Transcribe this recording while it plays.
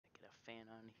fan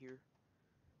on here.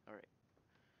 Alright.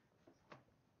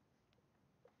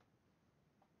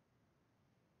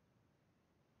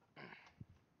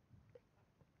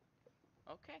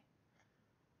 Okay.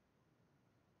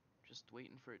 Just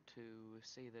waiting for it to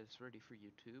say that it's ready for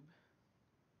YouTube.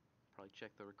 Probably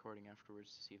check the recording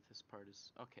afterwards to see if this part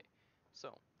is... Okay.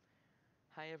 So,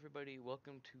 hi everybody,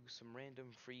 welcome to some random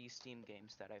free Steam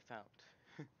games that I found.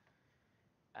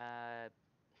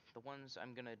 The ones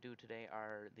I'm gonna do today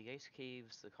are the Ice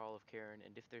Caves, the Call of Karen,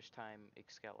 and if there's time,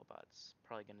 Excalibots.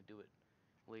 Probably gonna do it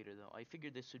later though. I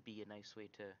figured this would be a nice way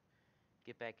to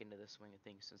get back into the swing of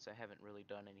things since I haven't really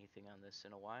done anything on this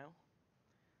in a while.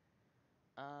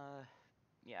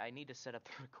 Yeah, I need to set up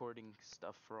the recording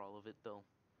stuff for all of it though.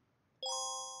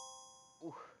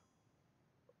 Ooh.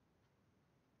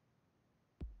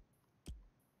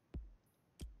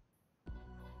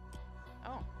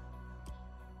 Oh.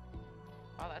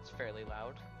 Oh, that's fairly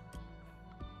loud.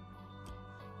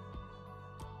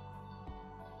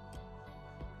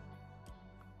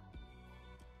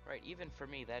 Right, even for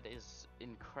me, that is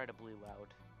incredibly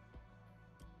loud.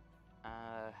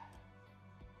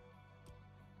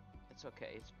 It's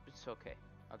okay, it's okay.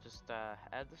 I'll just,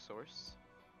 add the source.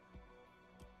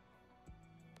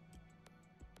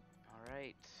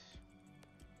 Alright.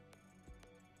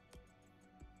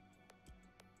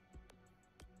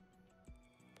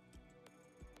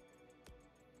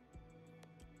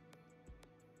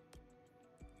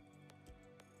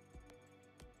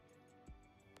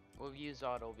 We'll use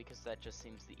auto because that just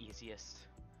seems the easiest.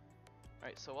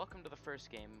 Alright, so welcome to the first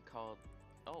game called...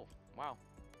 Oh, wow.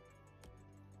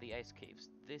 The Ice Caves.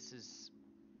 This is...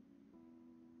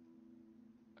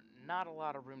 not a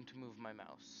lot of room to move my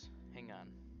mouse. Hang on.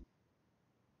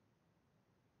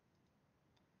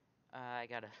 I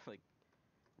gotta, like,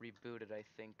 reboot it, I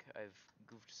think. I've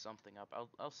goofed something up.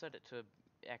 I'll set it to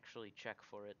actually check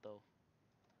for it, though.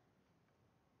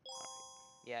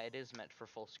 Alright. Yeah, it is meant for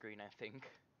full screen, I think.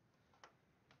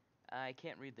 I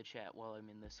can't read the chat while I'm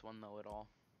in this one, though, at all.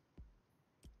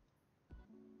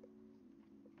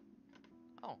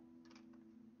 Oh.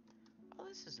 Oh,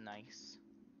 this is nice.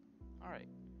 Alright.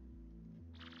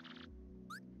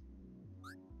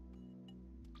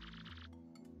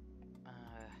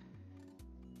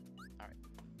 Alright.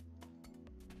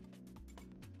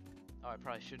 Oh, I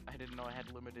probably shouldn't. I didn't know I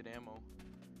had limited ammo.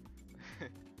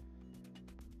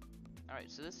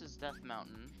 Alright, so this is Death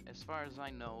Mountain. As far as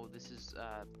I know, this is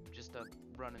just a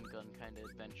run and gun kind of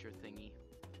adventure thingy.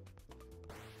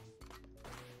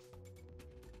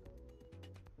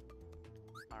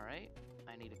 Alright,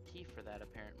 I need a key for that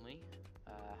apparently.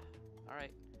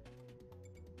 Alright.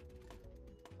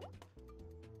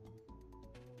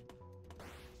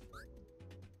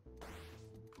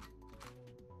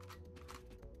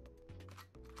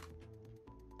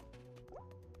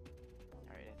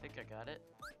 Alright, I think I got it.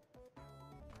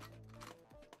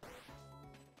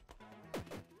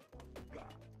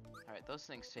 Alright, those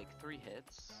things take 3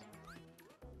 hits.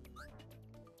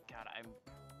 God,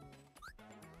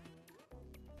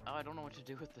 Oh, I don't know what to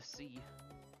do with the C.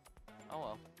 Oh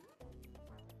well.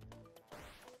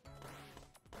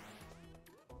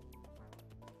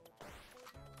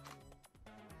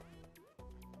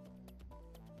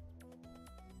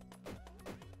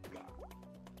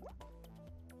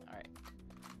 Alright.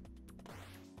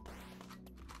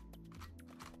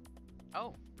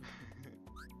 Oh!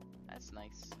 That's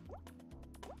nice.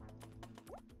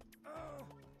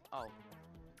 Oh.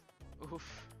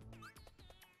 Oof.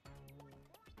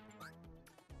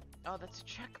 Oh, that's a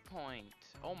checkpoint!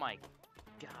 Oh my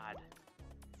god.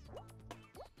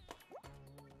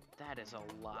 That is a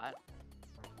lot.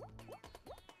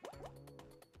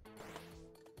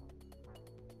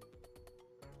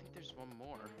 I think there's one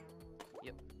more.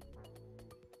 Yep.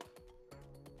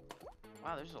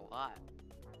 Wow, there's a lot.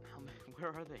 How many?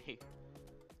 Where are they?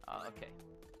 Oh, okay.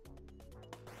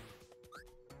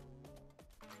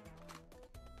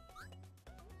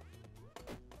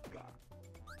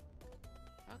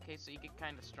 Okay, so you get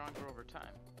kind of stronger over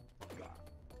time.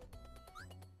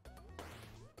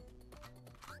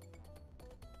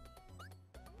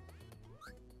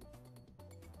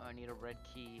 Oh, I need a red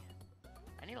key.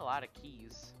 I need a lot of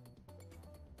keys.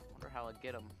 Wonder how I'll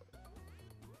get them.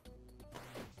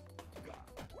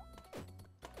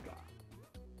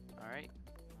 Alright.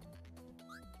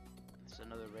 That's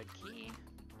another red key.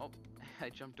 Oh, I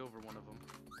jumped over one of them.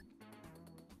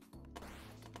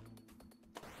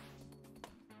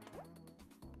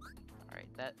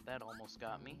 Alright, that almost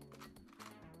got me.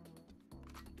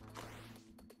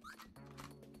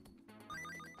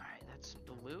 Alright, that's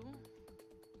blue.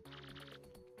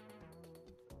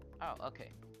 Oh,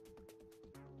 okay.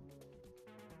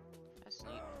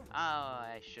 That's neat. Oh,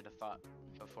 I should have thought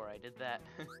before I did that.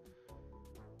 Oh,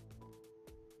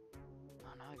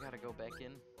 now I gotta go back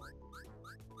in.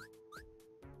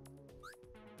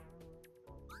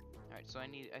 Alright, so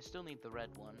I still need the red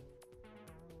one.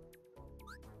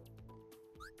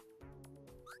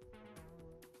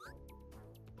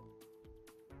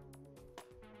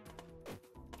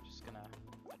 Just gonna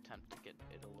attempt to get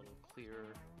it a little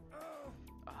clearer.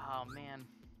 Oh, man.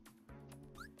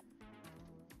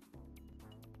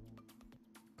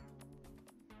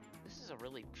 This is a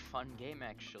really fun game,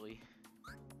 actually.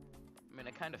 I mean,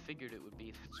 I kind of figured it would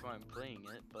be, that's why I'm playing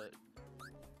it, but...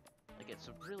 like, it's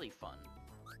really fun.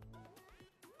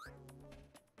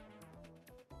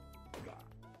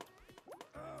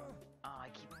 Oh, I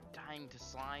keep dying to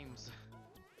slimes.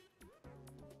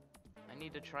 I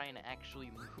need to try and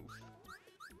actually move.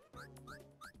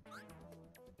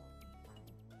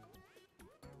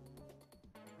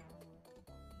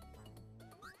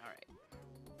 Alright.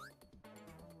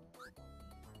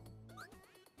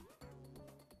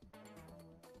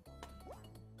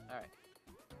 Alright.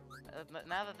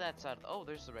 Now that that's out of... oh,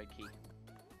 there's the red key.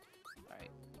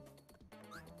 Alright.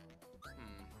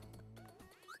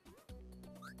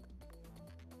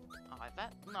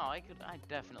 Oh, no, I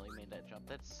definitely made that jump.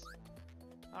 That's...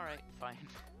 alright, fine.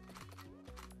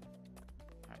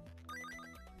 Alright.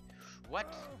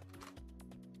 What?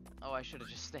 Oh, I should have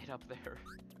just stayed up there.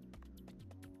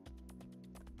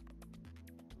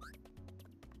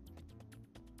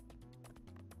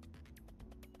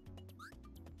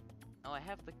 Oh, I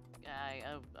have the...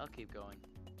 I'll keep going.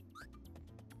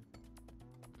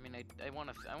 I mean, I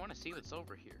wanna see what's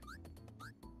over here.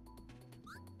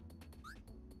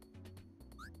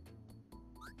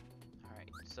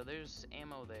 Alright, so there's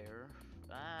ammo there.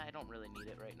 I don't really need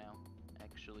it right now,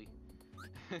 actually.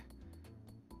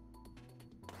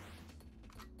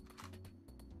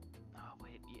 Oh,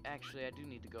 wait, actually, I do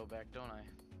need to go back, don't I?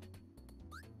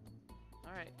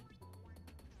 Alright.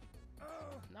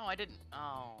 No, I didn't.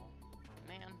 Oh,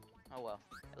 man. Oh well.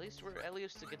 At least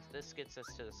this gets us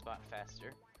to the spot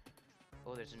faster.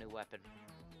 Oh, there's a new weapon.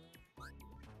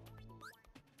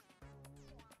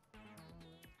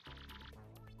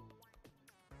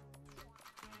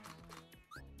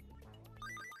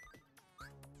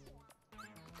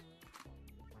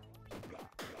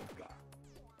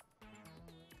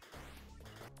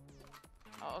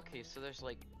 Oh, okay, so there's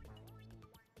like...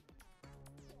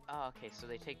 oh, okay, so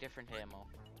they take different ammo.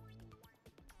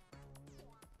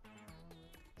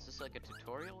 Is this like a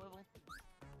tutorial level?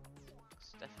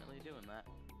 It's definitely doing that.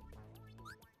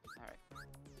 Alright.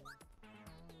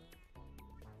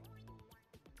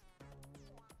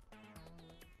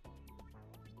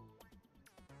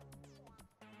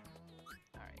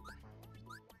 Alright.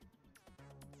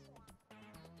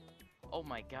 Oh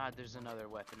my god, there's another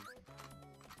weapon.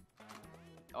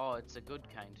 Oh, it's a good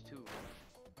kind, too.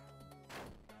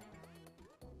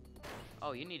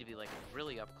 Oh, you need to be, like,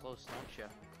 really up close, don't you?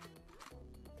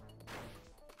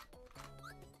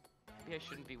 Maybe I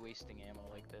shouldn't be wasting ammo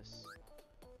like this.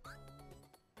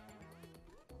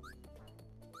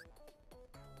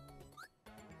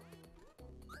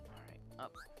 Alright,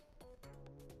 up.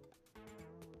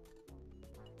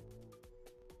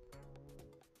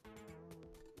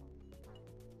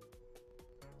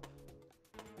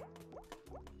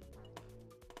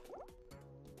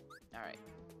 Alright.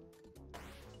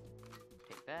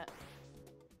 Take that.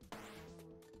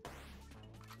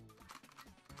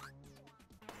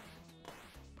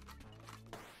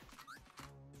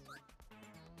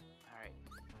 Alright.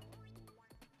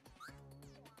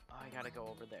 Oh, I gotta go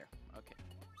over there. Okay.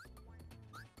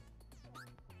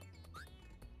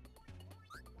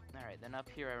 Alright, then up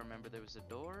here I remember there was a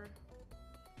door.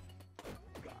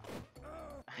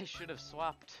 I should have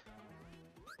swapped.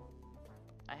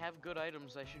 I have good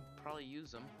items, I should probably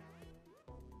use them.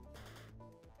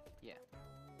 Yeah.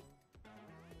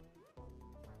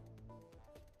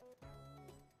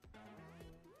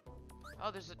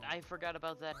 Oh, I forgot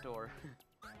about that door.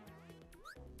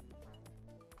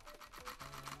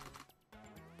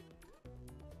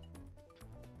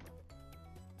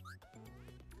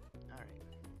 Alright.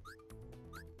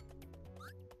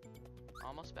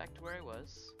 Almost back to where I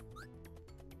was.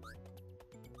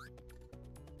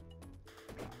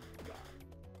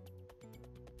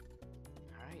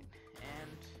 Alright,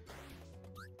 and...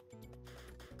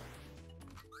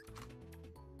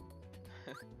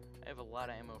 I have a lot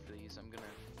of ammo for these, I'm gonna...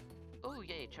 oh,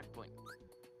 yay, checkpoint.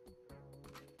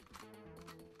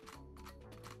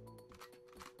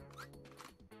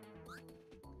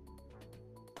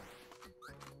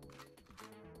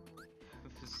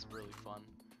 This is really fun.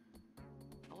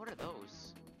 Oh, what are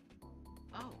those?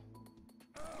 Oh.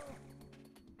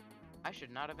 I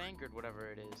should not have angered whatever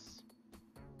it is.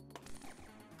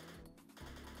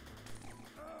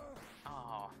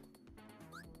 Oh.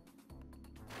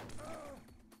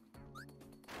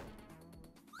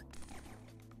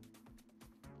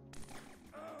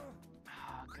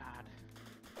 Oh, God.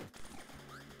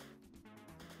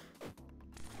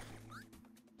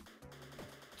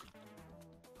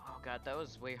 Oh, God, that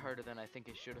was way harder than I think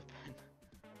it should have been.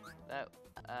 That,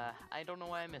 I don't know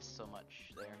why I missed so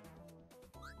much there.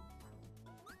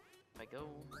 If I go...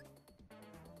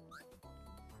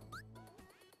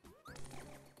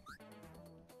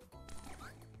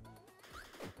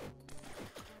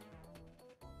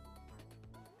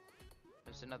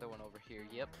 There's another one over here,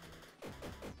 yep.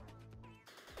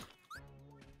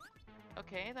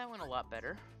 Okay, that went a lot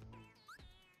better.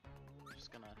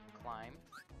 Just gonna climb.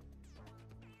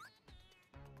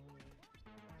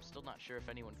 I'm still not sure if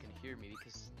anyone can hear me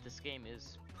because this game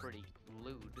is pretty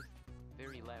lewd.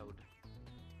 Very loud.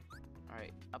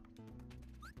 Alright, up.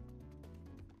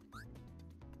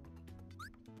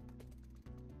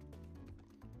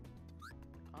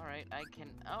 Alright, I can...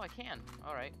 Oh, I can!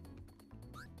 Alright.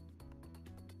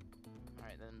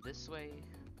 Alright, then this way.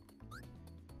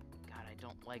 God, I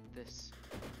don't like this.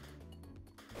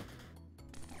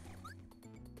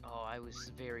 Oh, I was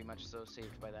very much so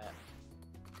saved by that.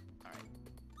 Alright.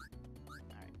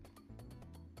 Alright.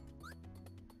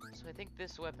 So I think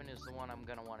this weapon is the one I'm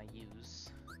gonna want to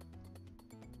use.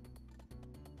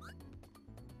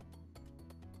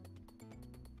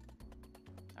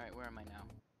 Alright, where am I now?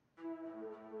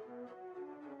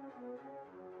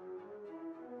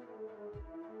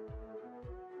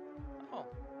 Oh.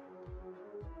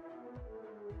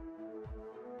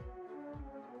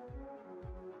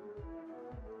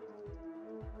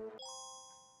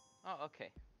 Oh,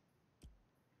 okay.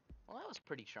 Well, that was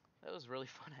pretty sharp. That was really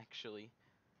fun, actually.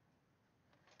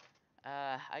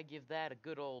 I give that a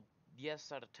good old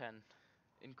yes out of 10.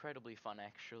 Incredibly fun,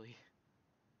 actually.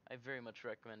 I very much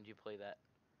recommend you play that.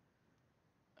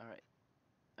 Alright.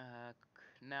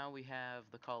 Now we have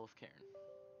the Call of Cairn,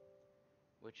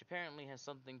 which apparently has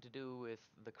something to do with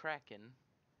the Kraken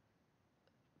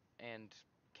and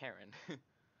Karen.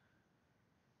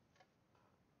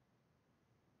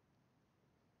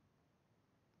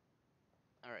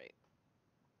 Alright.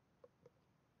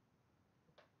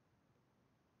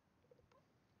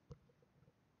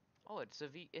 Oh, it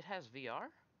has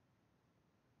VR?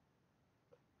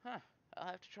 Huh. I'll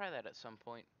have to try that at some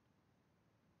point.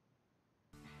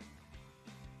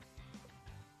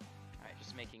 Alright,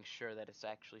 just making sure that it's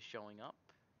actually showing up.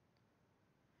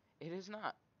 It is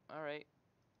not. Alright.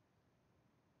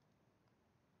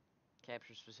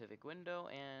 Capture specific window,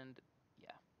 and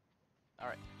yeah.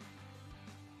 Alright.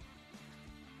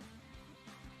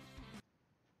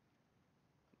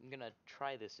 I'm gonna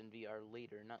try this in VR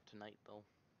later, not tonight though.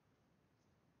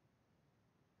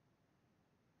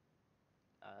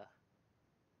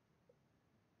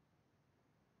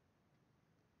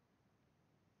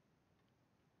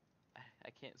 I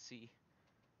can't see.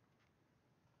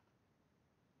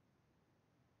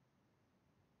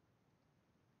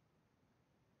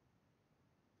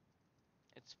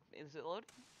 Is it loading?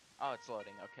 Oh, it's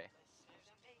loading, okay.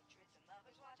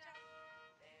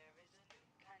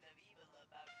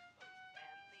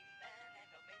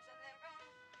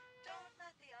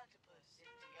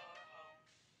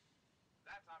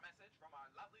 That's our message from our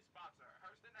lovely sponsor,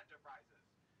 Hurston Enterprises.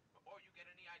 Before you get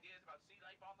any ideas about sea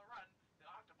life on the run, the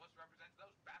octopus represents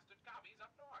those bastard commies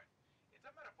up north. It's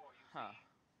a metaphor, you see.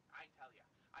 I tell ya,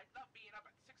 I love being up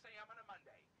at 6 a.m. on a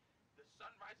Monday. The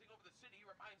sun rising over the city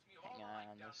reminds me of all the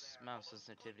life down This there. mouse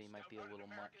sensitivity might be a little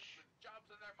much. With jobs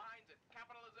in their minds and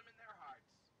capitalism in their hearts.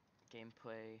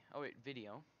 Gameplay. Oh wait,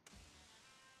 video.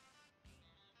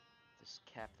 Just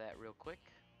cap that real quick.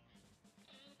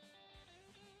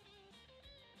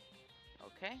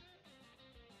 Okay.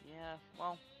 Yeah,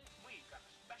 well. We've got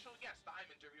a special guest I'm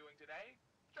interviewing today,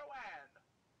 Joanne.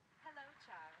 Hello,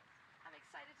 Charles. I'm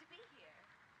excited to be here.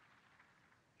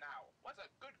 Now, what's a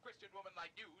good Christian woman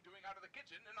like you doing out of the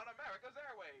kitchen and on America's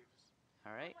airwaves?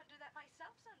 Alright. I wonder that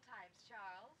myself sometimes,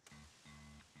 Charles.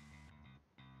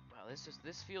 Wow,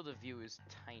 this field of view is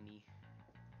tiny.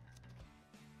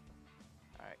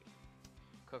 Alright.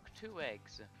 Cook 2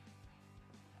 eggs.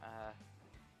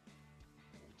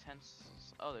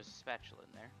 Utensils. Oh, there's a spatula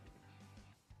in there.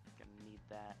 Gonna need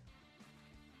that.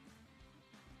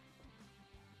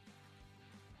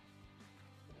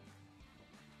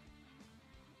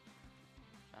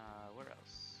 Where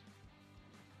else?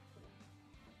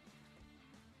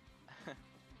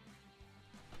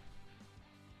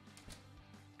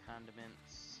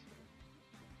 Condiments.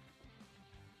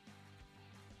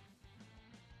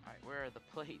 Alright, Where are the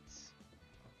plates?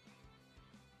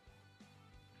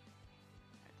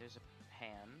 Alright, there's a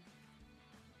pan.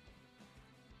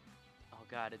 Oh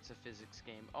god, it's a physics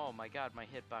game. Oh my god, my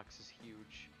hitbox is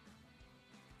huge.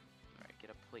 Alright,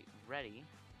 get a plate ready.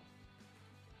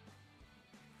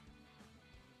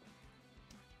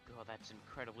 Oh, that's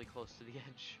incredibly close to the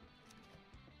edge.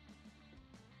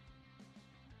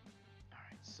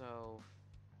 Alright, so...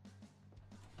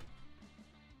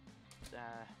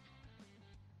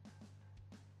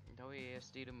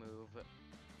 WASD to move,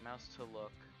 mouse to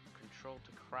look, control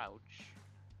to crouch,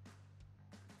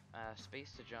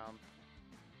 space to jump,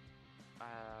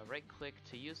 right click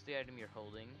to use the item you're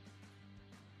holding,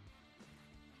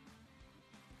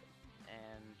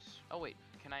 and... oh wait,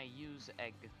 can I use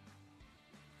egg?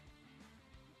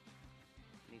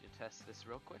 Need to test this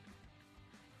real quick.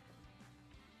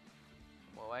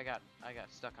 Whoa, I got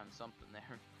stuck on something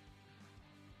there.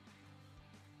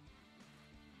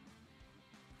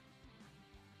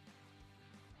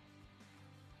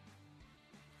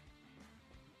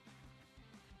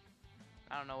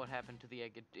 I don't know what happened to the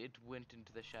egg. It went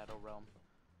into the shadow realm.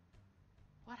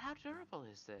 What? How durable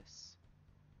is this?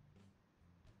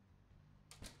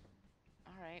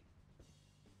 Alright.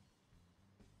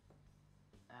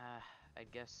 I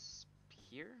guess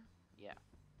here? Yeah.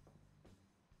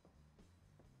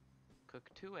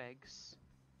 Cook 2 eggs.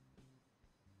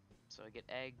 So I get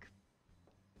egg,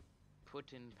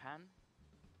 put in pan.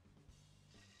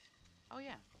 Oh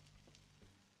yeah.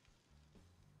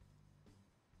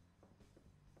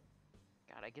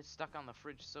 God, I get stuck on the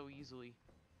fridge so easily.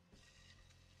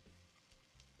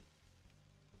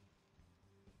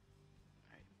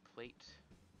 Alright, plate.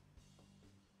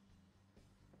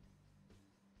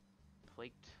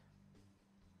 Plate.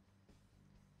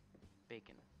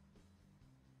 Bacon.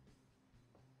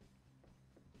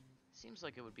 Seems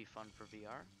like it would be fun for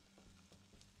VR.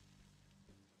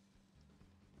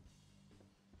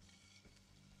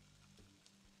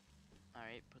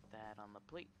 Alright, put that on the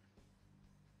plate.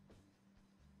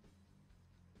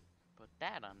 Put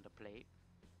that on the plate.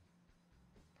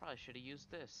 Probably should have used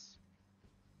this.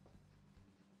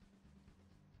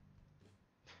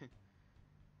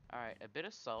 Alright, a bit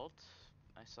of salt.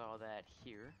 I saw that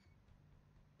here.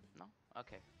 No?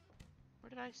 Okay. Where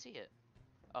did I see it?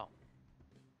 Oh.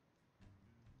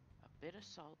 A bit of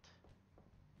salt.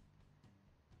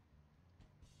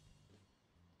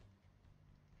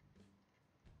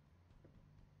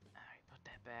 Alright, put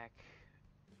that back.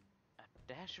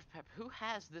 A dash of pepper. Who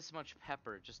has this much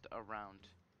pepper just around?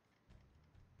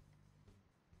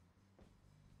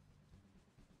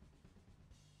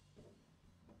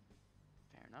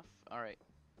 Fair enough. Alright.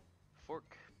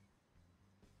 Fork.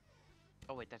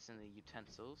 Oh wait, that's in the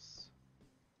utensils.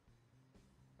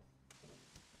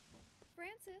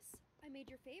 Francis, I made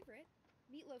your favorite.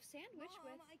 Meatloaf sandwich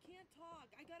Mom, with... I can't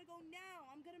talk. I gotta go now.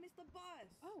 I'm gonna miss the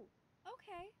bus. Oh,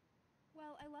 okay.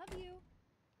 Well, I love you.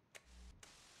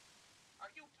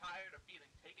 Are you tired of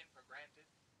feeling taken for granted?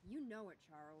 You know it,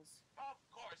 Charles. Of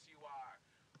course you are.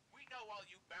 We know all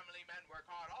you family men work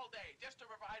hard all day just to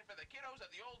provide for the kiddos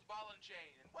at the old ball and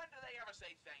chain. And when do they ever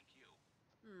say thank you?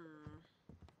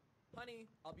 Honey,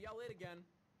 I'll be out late again.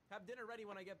 Have dinner ready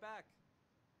when I get back.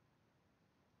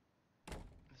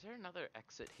 Is there another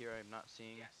exit here I'm not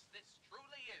seeing? Yes, this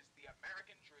truly is the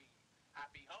American dream.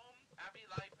 Happy home, happy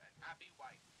life, and happy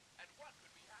wife. And what could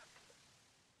be happier?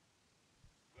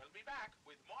 We'll be back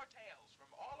with more tales from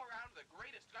all around the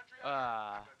greatest country on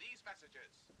earth after these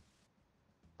messages.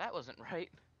 That wasn't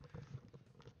right.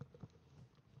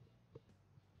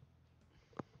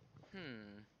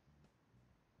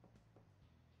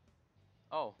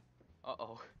 Oh.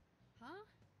 Uh-oh. Huh?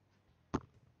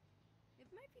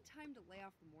 It might be time to lay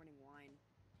off the morning wine.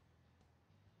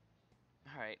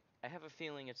 Alright. I have a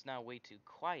feeling it's now way too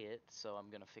quiet, so I'm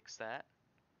gonna fix that.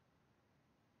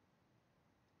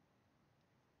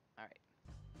 Alright.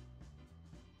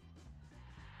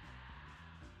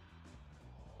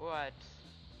 What?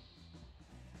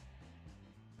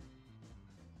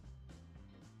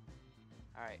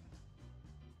 Alright.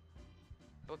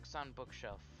 Books on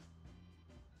bookshelf.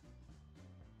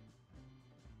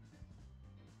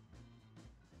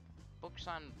 Books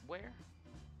on where?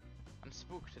 I'm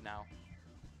spooked now.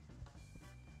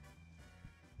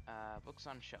 Books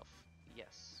on shelf.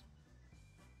 Yes.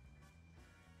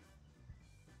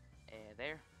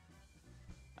 There.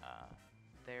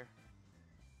 There.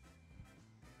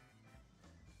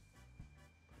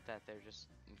 Put that there just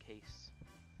in case.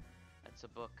 That's a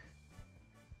book.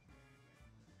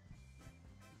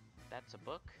 That's a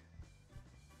book.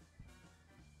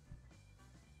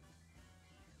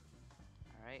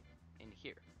 Alright, in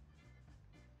here.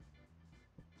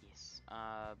 Yes.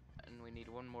 And we need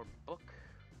one more book.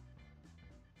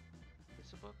 Is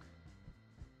this a book?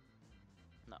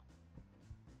 No.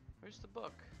 Where's the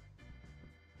book?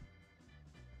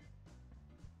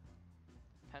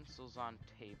 Pencils on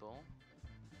table.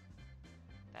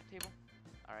 That table?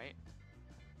 Alright.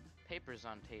 Papers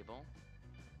on table.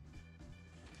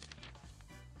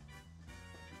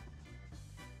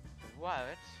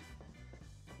 What?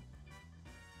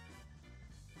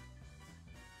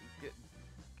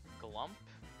 Glump?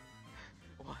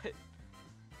 What?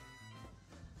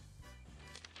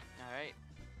 Alright.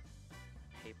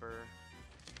 Paper.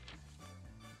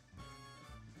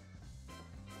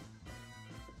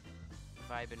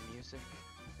 Vibe and music.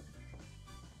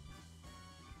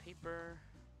 Paper.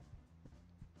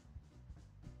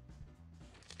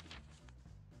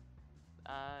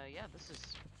 Yeah, this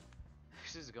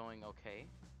is going okay.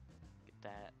 Get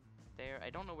that there. I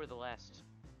don't know where the last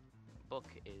book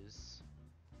is.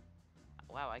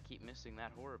 Wow, I keep missing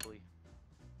that horribly.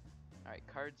 Alright,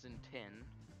 cards and tin.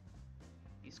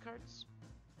 These cards?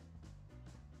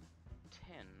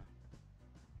 10.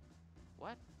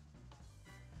 What?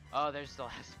 Oh, there's the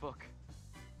last book.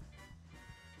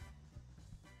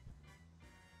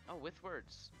 Oh, with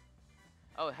words.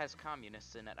 Oh, it has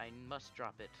communists in it. I must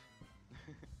drop it.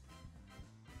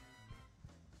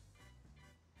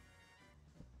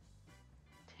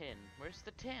 Tin. Where's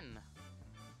the tin?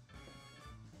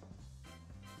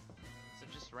 Is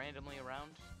it just randomly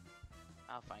around?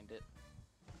 I'll find it.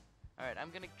 Alright,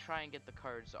 I'm gonna try and get the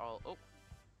cards all... Oh!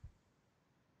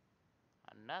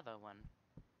 Another one.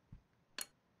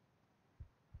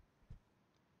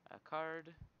 A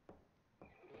card.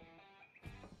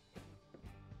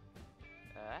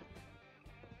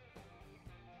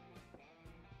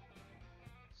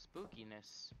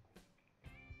 Spookiness.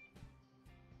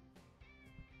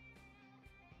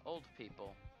 Old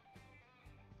people.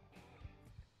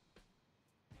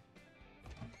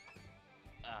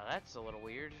 That's a little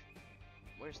weird.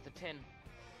 Where's the tin?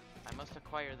 I must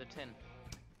acquire the tin.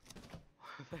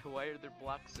 Why are there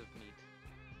blocks of meat?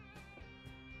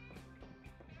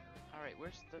 Alright,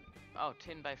 where's the... Oh,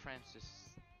 Tin by Francis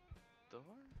Thor?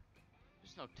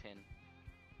 There's no tin.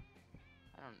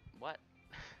 I don't... What?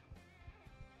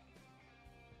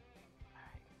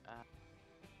 Alright,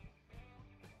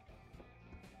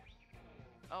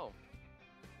 Oh.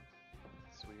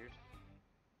 That's weird.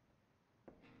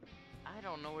 I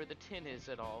don't know where the tin is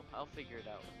at all. I'll figure it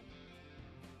out.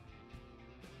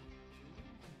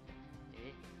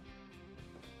 Eh?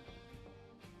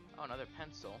 Oh, another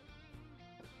pencil.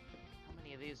 How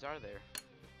many of these are there?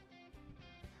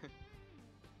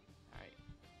 Alright.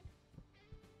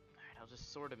 Alright, I'll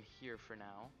just sort them here for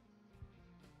now.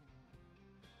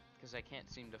 Because I can't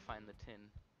seem to find the tin.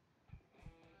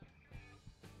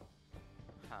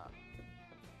 Huh.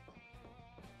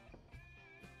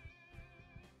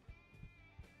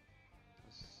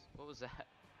 What was that?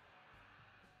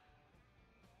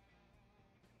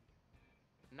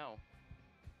 No.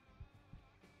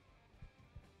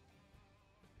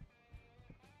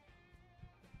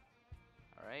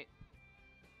 Alright.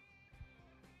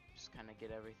 Just kind of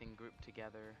get everything grouped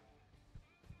together.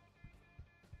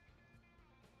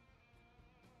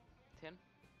 Tin?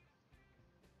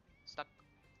 Stuck.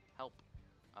 Help.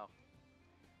 Oh.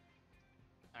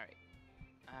 Alright.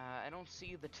 I don't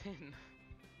see the tin.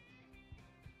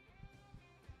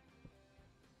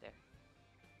 There.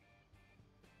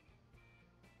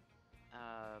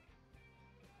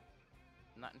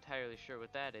 Not entirely sure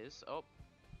what that is. Oh.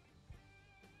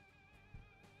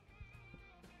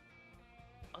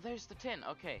 Oh, there's the tin.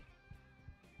 Okay.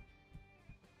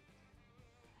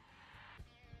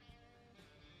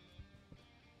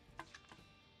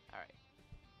 Alright.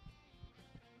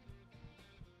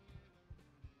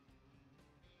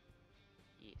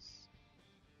 Yes.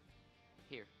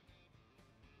 Here.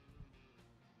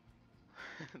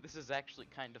 This is actually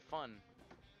kind of fun.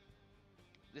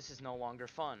 This is no longer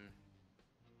fun.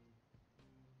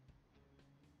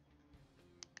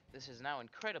 This is now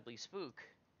incredibly spook.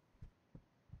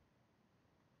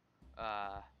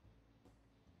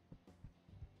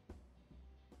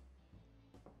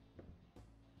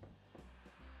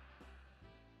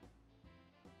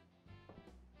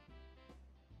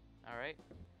 Alright.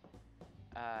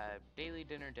 Daily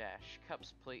dinner dash.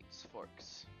 Cups, plates,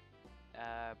 forks.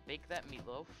 Bake that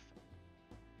meatloaf.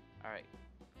 Alright.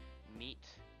 Meat.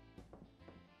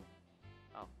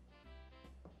 Oh.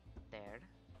 There.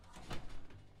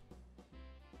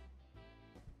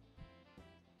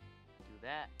 Do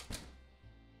that.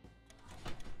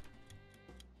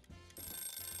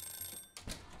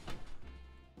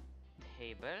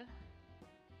 Table.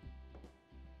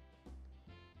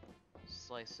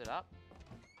 slice it up.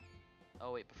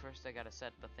 Oh wait, but first I gotta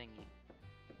set the thingy.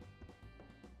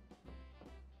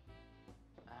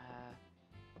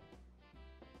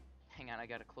 Hang on, I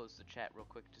gotta close the chat real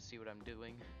quick to see what I'm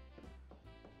doing.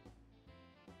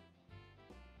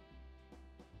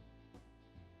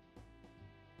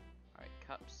 Alright,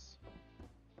 cups,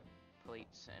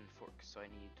 plates, and forks. So I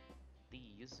need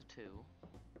these two.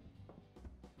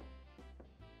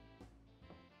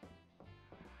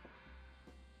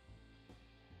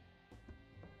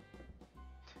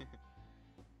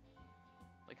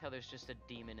 Like how there's just a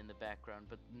demon in the background,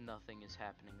 but nothing is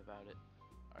happening about it.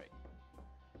 Alright.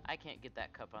 I can't get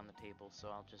that cup on the table, so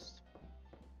I'll just...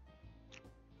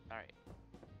 Alright.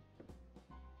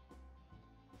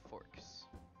 Forks.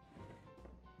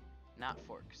 Not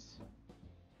forks.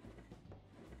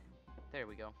 There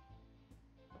we go.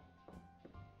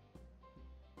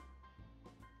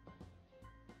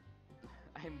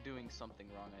 I'm doing something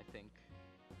wrong, I think.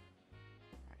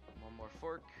 Alright, one more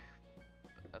fork,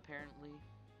 apparently.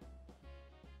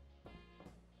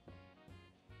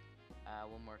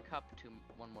 One more cup,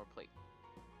 one more plate.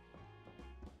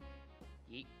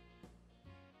 Yeet.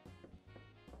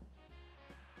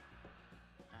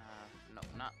 No,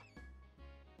 not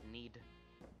need.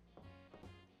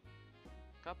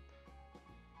 Cup.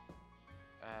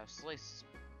 Slice.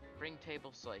 Bring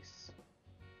table slice.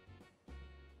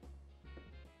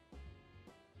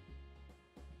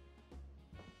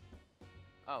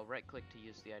 Oh, right click to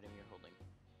use the item you're holding.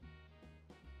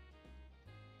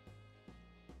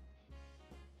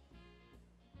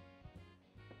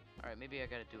 Alright, maybe I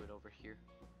gotta do it over here.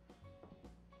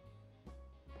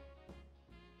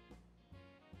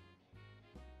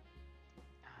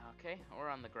 Okay, or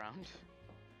on the ground.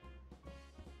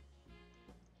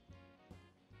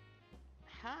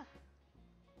 Huh?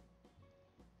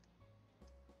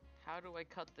 How do I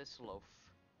cut this loaf?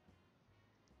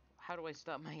 How do I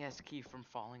stop my S key from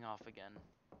falling off again?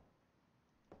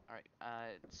 Alright,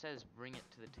 it says bring it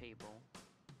to the table.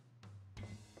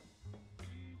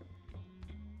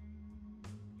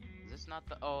 Is this not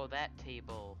the... Oh, that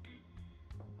table.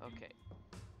 Okay.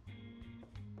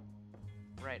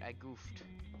 Right, I goofed.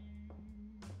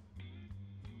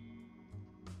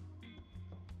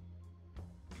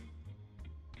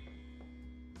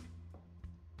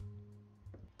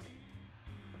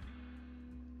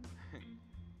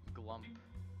 Glump.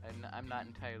 And I'm not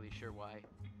entirely sure why.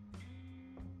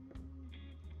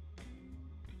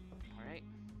 Alright.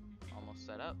 Almost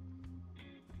set up.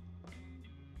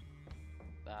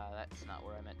 That's not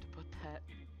where I meant to put that.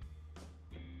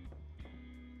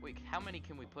 Wait, how many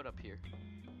can we put up here?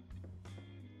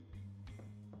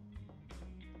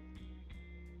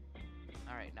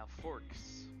 Alright, now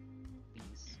forks.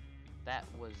 These. That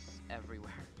was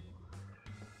everywhere.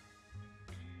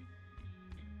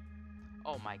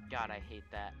 Oh my god, I hate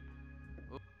that.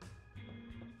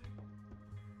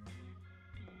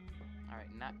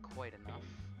 Alright, not quite enough.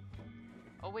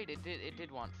 Oh wait, it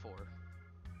did want 4.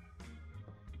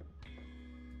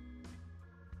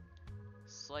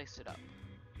 Slice it up.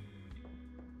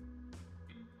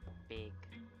 Big.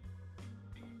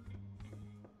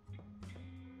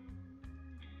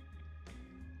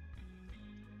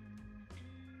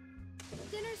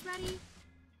 Dinner's ready.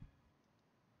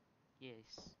 Yes.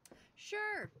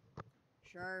 Sure.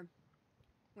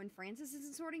 When Francis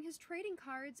isn't sorting his trading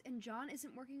cards and John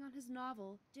isn't working on his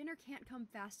novel, dinner can't come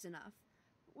fast enough.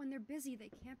 But when they're busy, they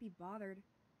can't be bothered.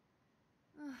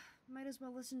 Might as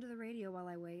well listen to the radio while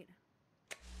I wait.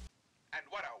 And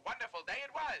what a wonderful day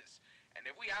it was! And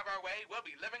if we have our way, we'll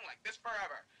be living like this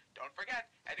forever. Don't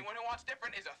forget, anyone who wants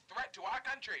different is a threat to our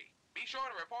country. Be sure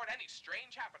to report any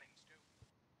strange happenings to...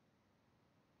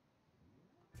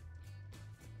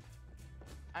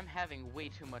 I'm having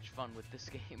way too much fun with this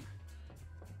game.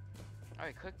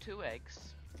 Alright, cook 2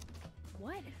 eggs.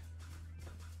 What?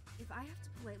 If I have to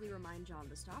politely remind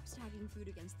John to stop stacking food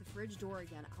against the fridge door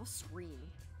again, I'll scream.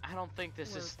 I don't think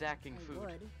this is Or stacking I food.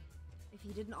 would, if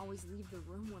he didn't always leave the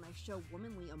room when I show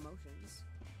womanly emotions.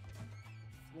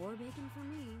 Floor bacon for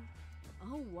me.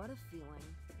 Oh, what a feeling.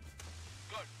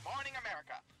 Good morning,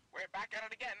 America. We're back at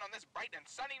it again on this bright and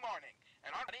sunny morning.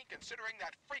 And aren't any considering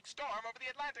that freak storm over the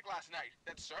Atlantic last night?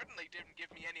 That certainly didn't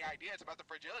give me any ideas about the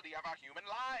fragility of our human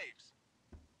lives.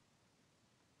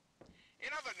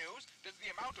 In other news, does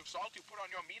the amount of salt you put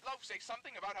on your meatloaf say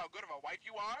something about how good of a wife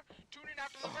you are? Tune in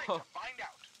after the break to find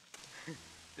out.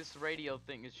 This radio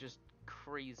thing is just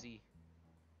crazy.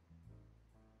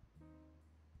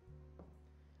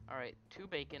 Alright, 2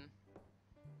 bacon.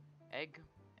 Egg.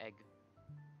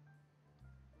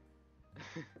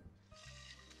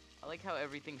 I like how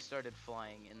everything started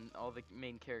flying, and all the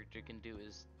main character can do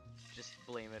is just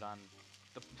blame it on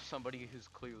somebody who's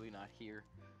clearly not here.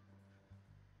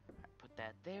 Alright, put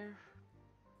that there.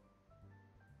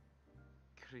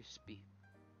 Crispy.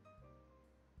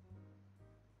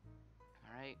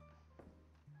 Alright.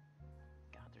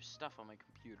 God, there's stuff on my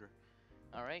computer.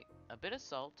 Alright, a bit of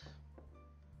salt.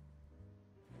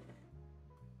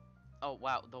 Oh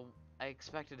wow, I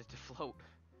expected it to float.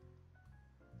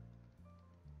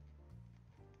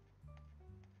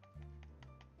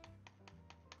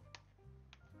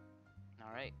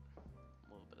 Alright,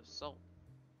 a little bit of salt.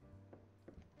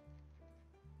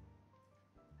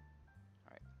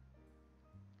 Alright.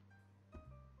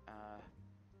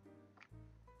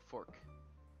 Fork.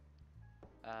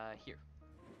 Here.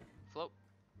 Float.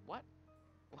 What?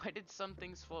 Why did some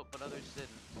things float but others didn't?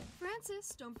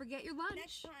 Francis, don't forget your lunch.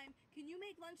 Next time, can you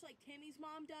make lunch like Timmy's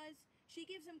mom does? She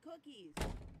gives him cookies.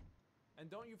 And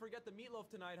don't you forget the meatloaf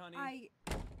tonight, honey.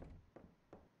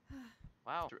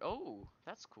 Wow. Oh,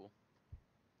 that's cool.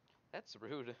 That's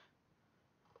rude.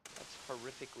 That's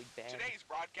horrifically bad. Today's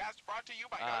broadcast brought to you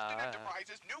by Huston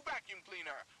Enterprises' new vacuum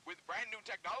cleaner with brand new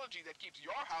technology that keeps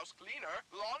your house cleaner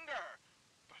longer.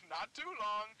 But not too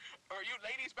long, or you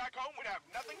ladies back home would have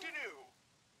nothing to do.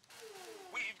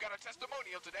 We've got a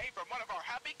testimonial today from one of our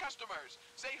happy customers.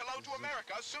 Say hello to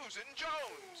America, Susan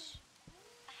Jones.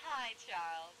 Hi,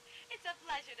 Charles. It's a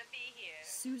pleasure to be here.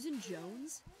 Susan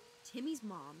Jones? Timmy's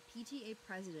mom, PTA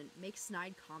president, makes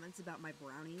snide comments about my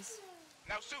brownies.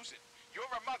 Now, Susan, you're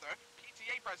a mother,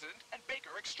 PTA president, and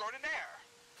baker extraordinaire.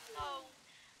 Oh,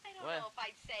 I don't What? know if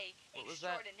I'd say What was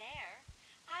that? extraordinaire.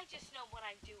 I just know what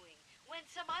I'm doing when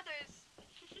some others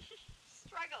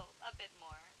struggle a bit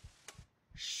more.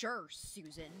 Sure,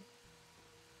 Susan.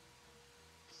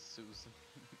 Susan.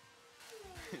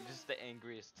 Just the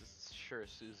angriest, sure,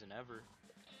 Susan ever.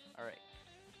 Alright.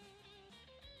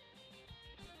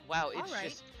 Wow, it's Alright,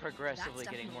 just progressively that's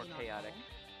getting more definitely chaotic.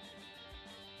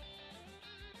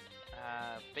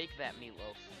 Bake that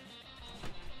meatloaf.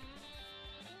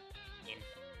 In.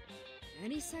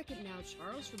 Any second now,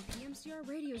 Charles from PMCR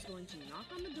Radio is going to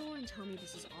knock on the door and tell me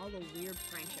this is all a weird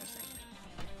prank show segment.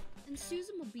 And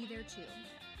Susan will be there too.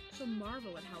 She'll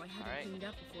marvel at how I had Alright. it cleaned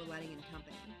up before letting in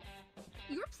company.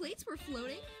 Your plates were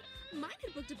floating? Mine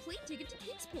had booked a plane ticket to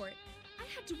Kingsport. I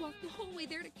had to walk the whole way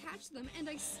there to catch them, and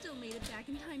I still made it back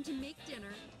in time to make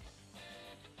dinner.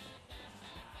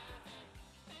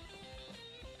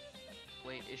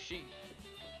 Wait, is she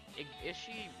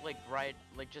like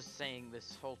just saying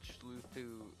this whole Sleuth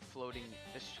floating,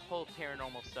 this whole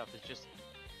paranormal stuff is just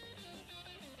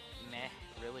meh,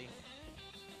 really?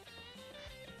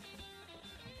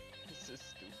 This is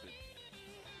stupid.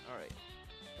 Alright.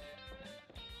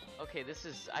 Okay,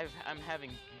 I'm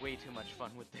having way too much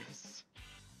fun with this.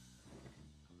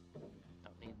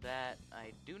 Don't need that.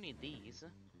 I do need these.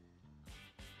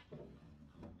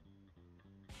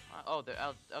 Oh, they're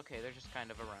out. Okay, they're just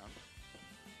kind of around.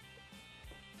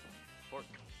 Fork.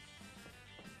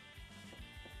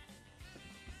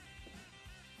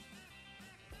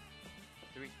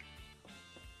 Three.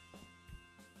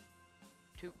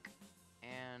 Took.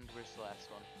 And where's the last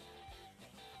one?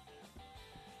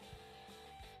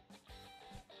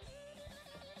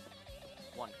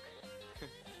 One.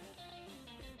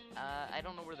 I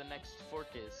don't know where the next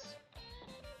fork is.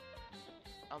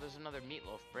 Oh, there's another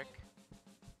meatloaf brick.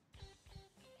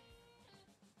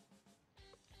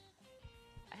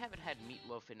 I haven't had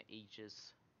meatloaf in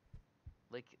ages.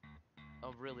 Like,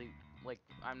 oh really, like,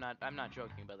 I'm not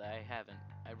joking about that, I haven't.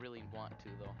 I really want to,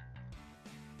 though.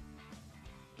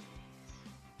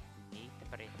 Meat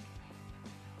brick.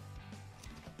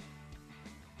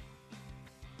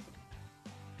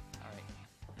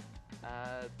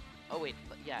 Alright. Oh wait,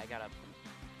 yeah, I gotta...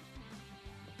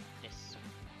 Yes.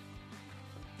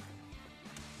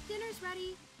 Dinner's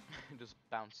ready. Just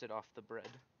bounce it off the bread.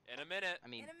 In a minute. I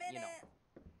mean, In a you know.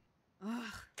 minute.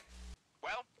 Ugh.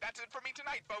 Well, that's it for me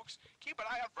tonight, folks. Keep an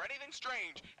eye out for anything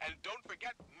strange, and don't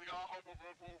forget...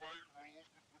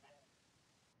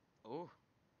 Oh.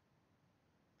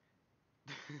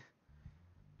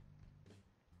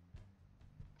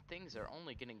 Things are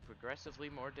only getting progressively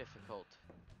more difficult.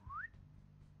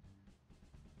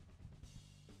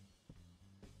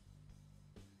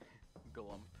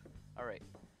 Glump. Alright.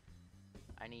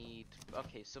 I need...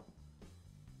 Okay, so...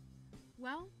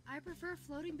 Well, I prefer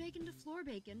floating bacon to floor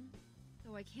bacon,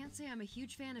 though I can't say I'm a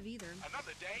huge fan of either.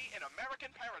 Another day in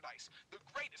American paradise, the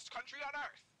greatest country on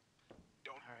earth.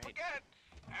 Don't Alright. forget,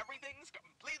 everything's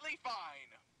completely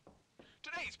fine.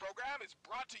 Today's program is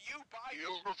brought to you by...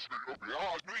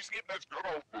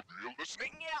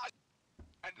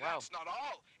 And Wow. that's not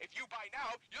all. If you buy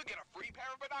now, you'll get a free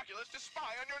pair of binoculars to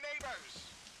spy on your neighbors.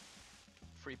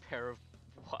 Free pair of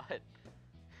what?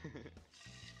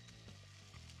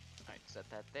 Alright, set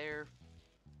that there.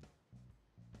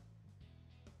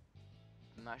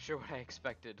 I'm not sure what I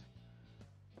expected.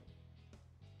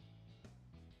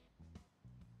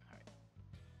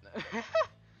 Alright.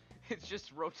 It's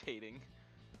just rotating.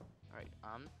 Alright,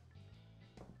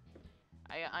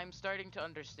 I'm starting to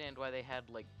understand why they had,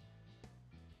 like,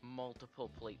 multiple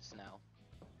plates now.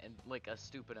 And, like, a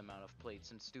stupid amount of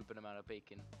plates and stupid amount of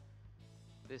bacon.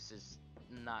 This is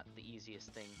not the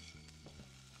easiest thing.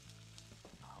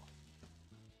 Oh.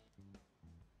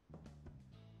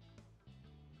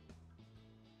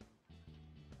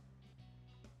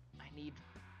 I need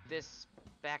this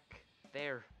back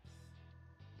there.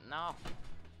 No.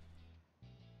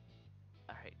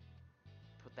 Alright.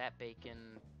 Put that bacon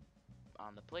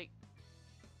on the plate.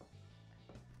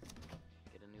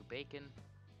 Get a new bacon.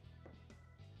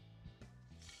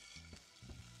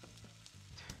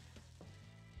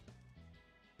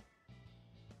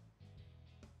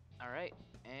 Alright,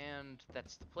 and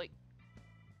that's the plate.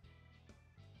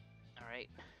 Alright.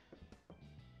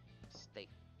 Stay.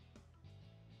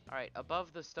 Alright,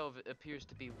 above the stove it appears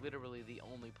to be literally the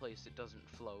only place it doesn't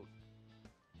float.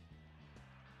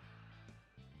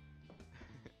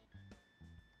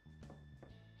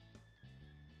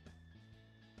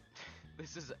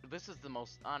 This is the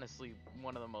most, honestly,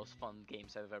 one of the most fun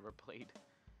games I've ever played.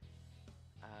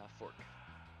 Fork.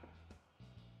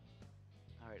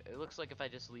 Alright, it looks like if I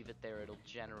just leave it there, it'll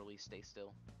generally stay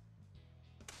still.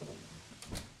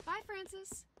 Bye,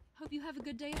 Francis. Hope you have a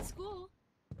good day at school.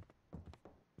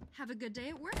 Have a good day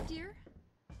at work, dear.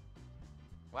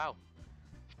 Wow.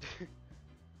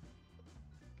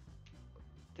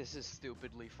 This is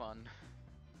stupidly fun.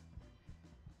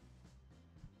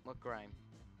 What grime?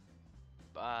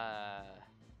 Buy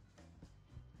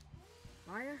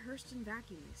a Hurston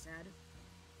vacuum, they said.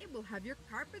 It will have your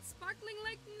carpet sparkling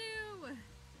like new.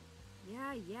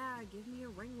 Yeah, give me a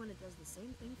ring when it does the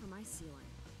same thing for my ceiling.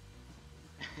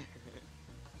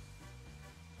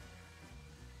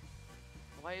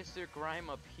 Why is there grime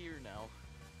up here now?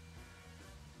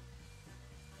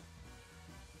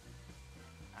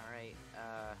 Alright,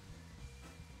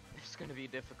 it's gonna be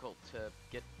difficult to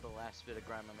get the last bit of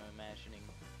grime I'm imagining.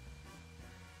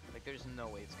 Like, there's no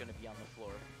way it's gonna be on the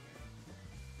floor.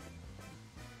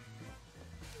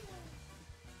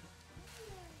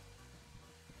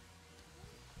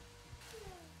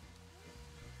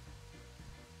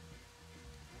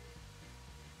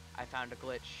 I found a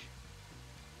glitch.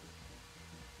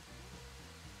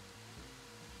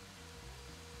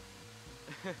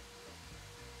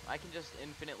 I can just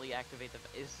infinitely activate the...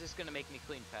 Is this gonna make me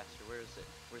clean faster? Where is it?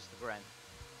 Where's the grime?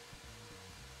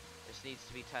 This needs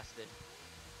to be tested.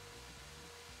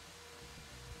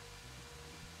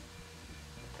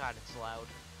 God, it's loud.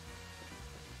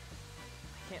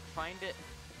 I can't find it.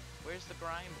 Where's the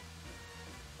grime?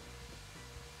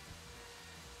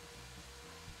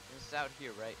 It's out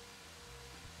here, right?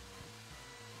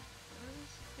 Where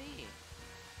is it be?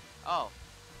 Oh.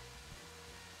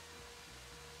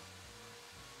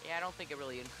 Yeah, I don't think it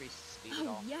really increased speed at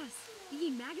all. Yes,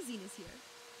 Being Magazine is here.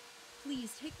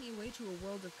 Please take me away to a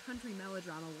world of country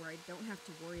melodrama where I don't have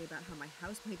to worry about how my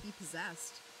house might be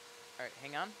possessed. Alright,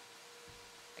 hang on.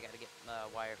 I gotta get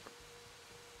the wire from...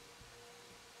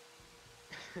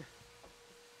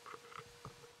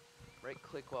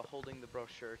 Right-click while holding the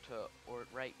brochure to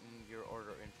write in your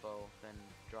order info, then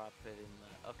drop it in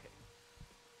the... Okay.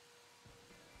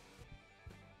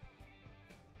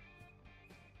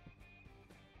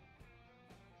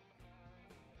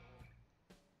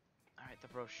 Alright, the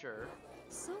brochure.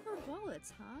 Silver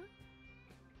bullets, huh?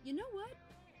 You know what?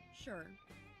 Sure.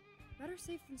 Better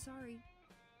safe than sorry.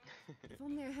 If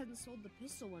only I hadn't sold the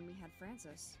pistol when we had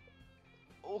Francis.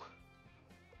 Oh!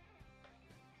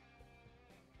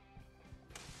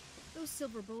 Those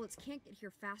silver bullets can't get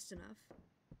here fast enough.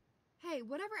 Hey,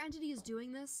 whatever entity is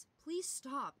doing this, please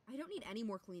stop. I don't need any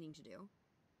more cleaning to do.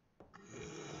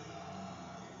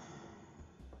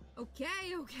 Okay,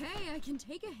 I can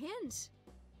take a hint.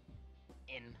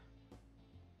 In.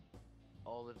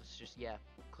 All of it's just, yeah,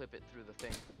 clip it through the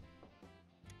thing.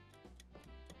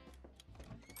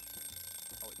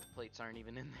 Oh wait, the plates aren't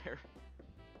even in there.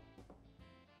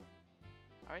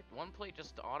 Alright, one plate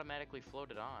just automatically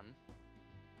floated on.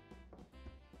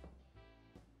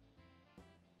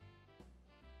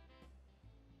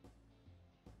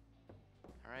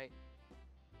 Alright.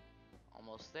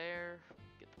 Almost there.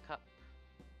 Get the cup.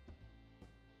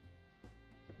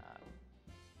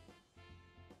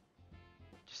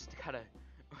 Just gotta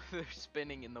They're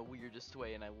spinning in the weirdest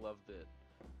way, and I loved it.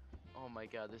 Oh my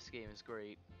god, this game is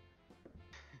great.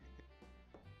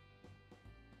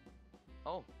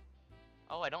 Oh.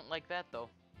 Oh, I don't like that, though.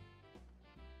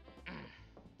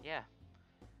 Yeah.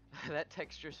 That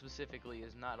texture specifically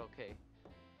is not okay.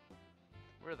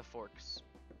 Where are the forks?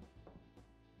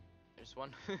 There's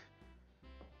one.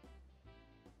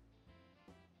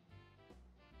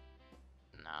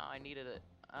 No, I needed it.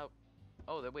 Oh.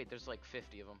 Oh, wait, there's like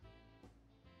 50 of them.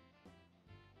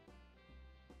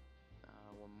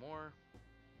 One more.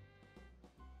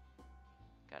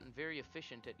 Gotten very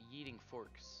efficient at yeeting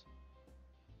forks.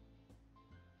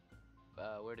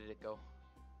 Where did it go?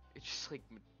 It just like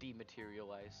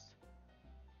dematerialized.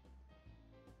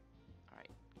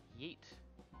 Alright, yeet.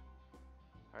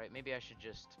 Alright, maybe I should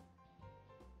just...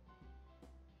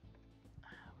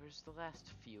 Where's the last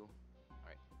few?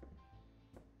 Alright.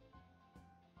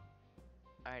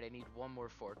 Alright, I need one more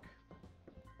fork.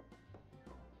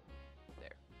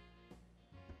 There.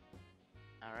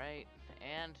 Alright,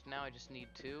 and now I just need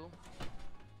to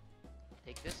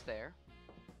take this there.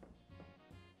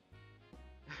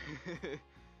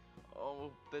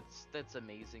 Oh, that's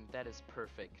amazing. That is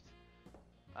perfect.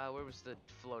 Where was the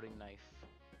floating knife?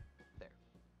 There.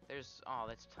 There's... Oh,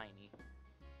 that's tiny.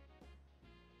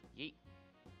 Yeet.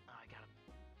 Oh, I got him.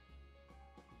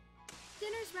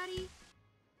 Dinner's ready.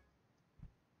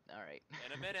 Alright.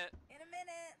 In a minute. In a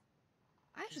minute.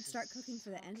 I should start cooking for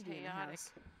the entity in the chaotic.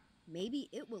 house. Maybe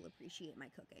it will appreciate my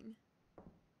cooking.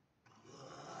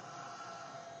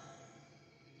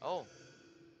 Oh.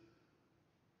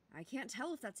 I can't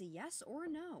tell if that's a yes or a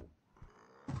no.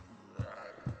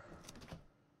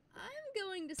 I'm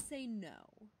going to say no.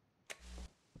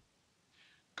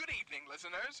 Good evening,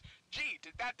 listeners. Gee,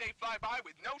 did that day fly by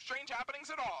with no strange happenings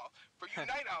at all? For you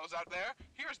night owls out there,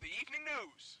 here's the evening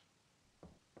news.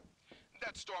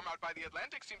 That storm out by the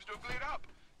Atlantic seems to have cleared up.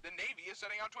 The Navy is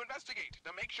setting out to investigate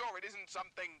to make sure it isn't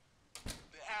something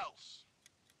else.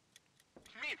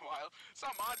 Meanwhile,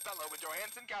 some odd fellow in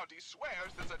Johansson County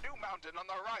swears there's a new mountain on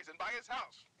the horizon by his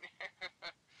house.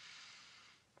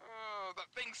 Oh, the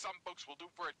things some folks will do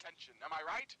for attention, am I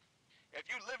right? If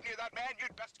you live near that man,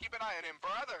 you'd best keep an eye on him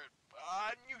for other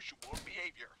unusual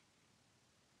behavior.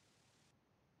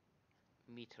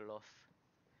 Meatloaf.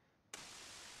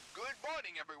 Good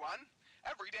morning, everyone.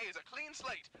 Every day is a clean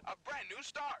slate, a brand new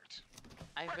start.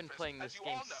 I've been Breakfast, playing as this you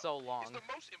game all know, so long. is the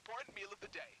most important meal of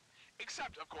the day.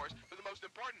 Except, of course, for the most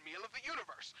important meal of the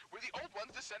universe, where the old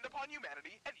ones descend upon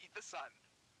humanity and eat the sun.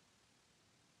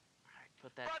 Alright,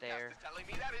 put that Broadcast there. is telling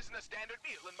me that isn't a standard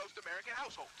meal in most American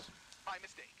households. My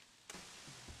mistake.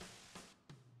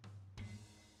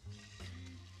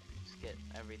 Let's get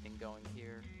everything going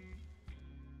here.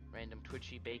 Random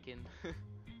twitchy bacon.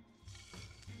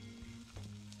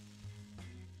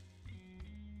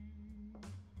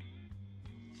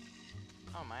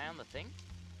 Oh, am I on the thing?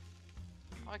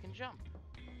 Oh, I can jump.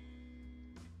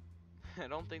 I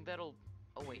don't think that'll...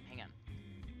 Oh, wait, hang on.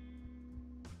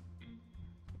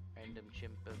 Random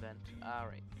chimp event.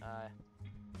 Alright,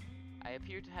 I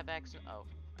appear to have access... Oh,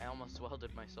 I almost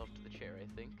welded myself to the chair, I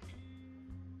think.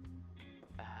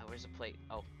 Where's the plate?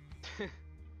 Oh. I'm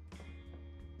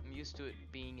used to it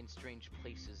being in strange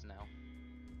places now.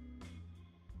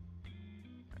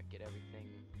 Alright, get everything...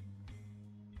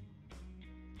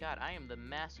 God, I am the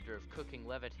master of cooking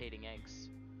levitating eggs.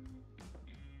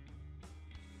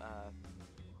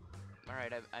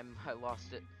 Alright, I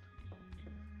lost it.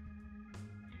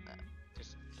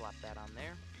 Just plop that on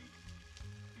there.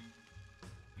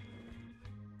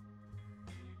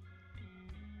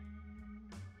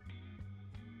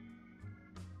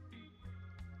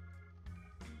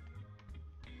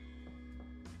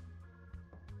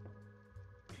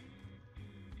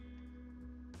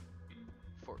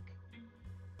 Fork.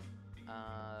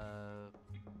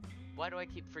 Why do I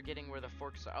keep forgetting where the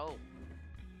forks are? Oh.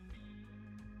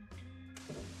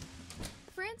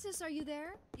 Francis, are you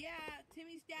there? Yeah,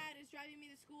 Timmy's dad is driving me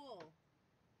to school.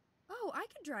 Oh, I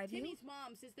could drive you. Timmy's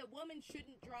mom says that women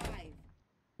shouldn't drive.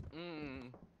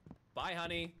 Bye,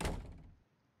 honey.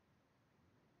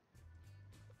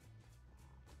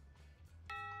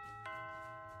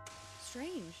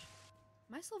 Strange.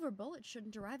 My silver bullet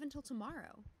shouldn't arrive until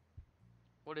tomorrow.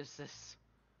 What is this?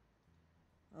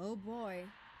 Oh boy.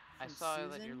 I From saw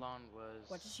that your Susan? lawn was...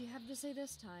 What did she have to say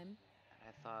this time?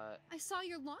 I thought... I saw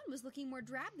your lawn was looking more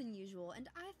drab than usual, and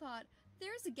I thought,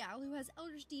 there's a gal who has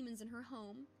eldritch demons in her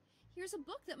home. Here's a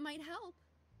book that might help.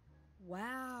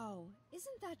 Wow,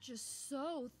 isn't that just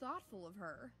so thoughtful of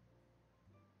her?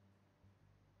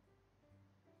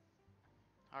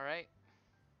 Alright.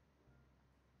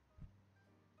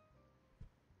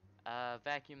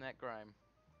 Vacuum that grime.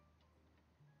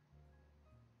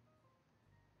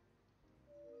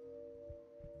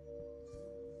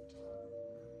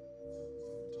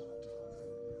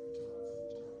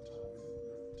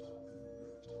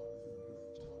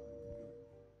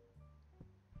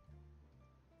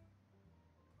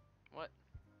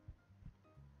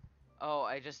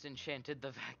 just enchanted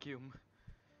the vacuum.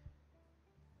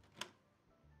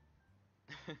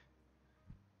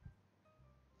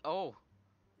 Oh.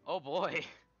 Oh boy.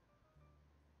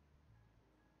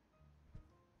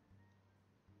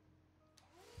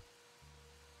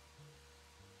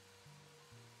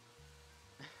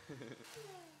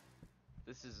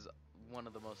 This is one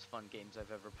of the most fun games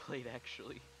I've ever played,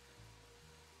 actually.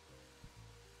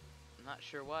 I'm not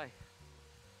sure why.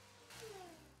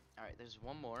 Alright, there's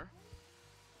one more.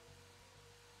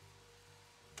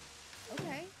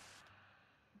 Okay.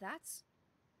 That's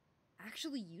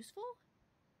actually useful?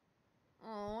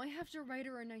 Oh, I have to write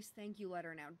her a nice thank you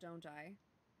letter now, don't I?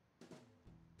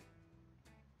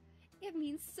 It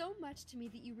means so much to me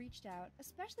that you reached out,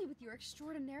 especially with your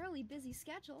extraordinarily busy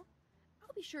schedule.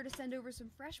 I'll be sure to send over some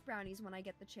fresh brownies when I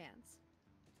get the chance.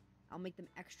 I'll make them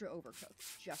extra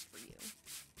overcooked, just for you.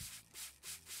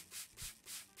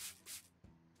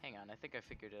 Hang on, I think I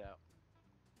figured it out.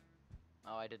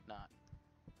 Oh, I did not.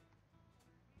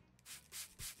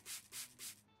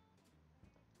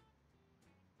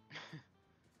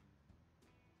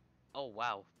 Oh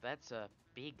wow, that's a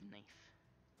big knife.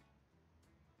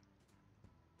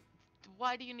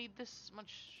 Why do you need this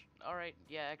much? Alright,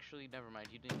 yeah, actually, never mind.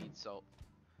 You didn't need salt.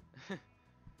 Alright,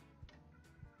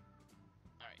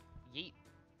 yeet.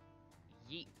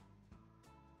 Yeet.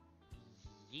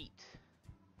 Yeet.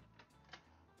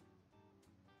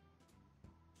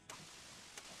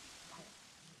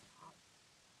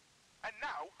 And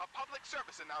now, a public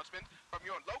service announcement from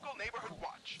your local neighborhood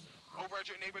watch. Over at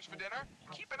your neighbors for dinner,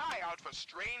 keep an eye out for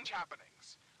strange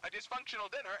happenings. A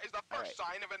dysfunctional dinner is the first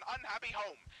sign of an unhappy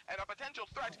home and a potential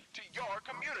threat to your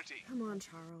community. Come on,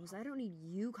 Charles. I don't need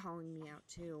you calling me out,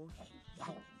 too.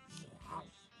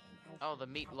 Oh, the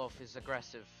meatloaf is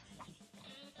aggressive.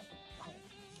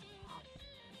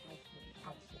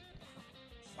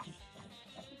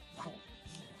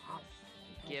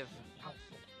 Give.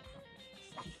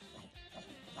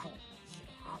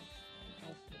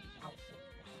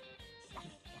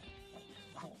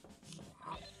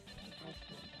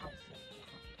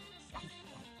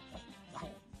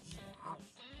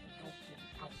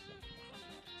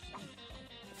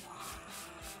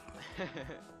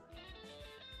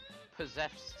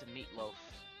 Possessed meatloaf.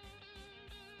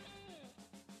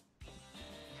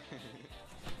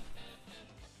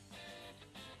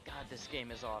 God, this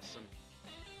game is awesome.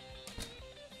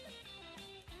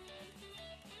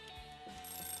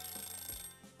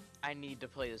 I need to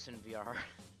play this in VR.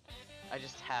 I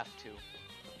just have to.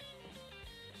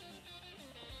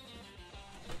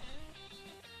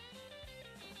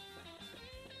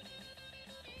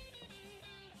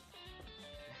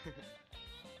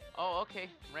 Oh, okay.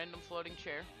 Random floating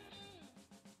chair.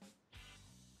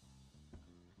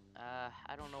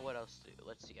 I don't know what else to do.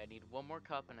 Let's see. I need one more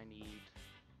cup and I need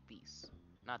these.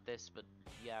 Not this, but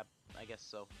yeah, I guess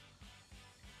so.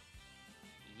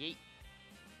 Yeet.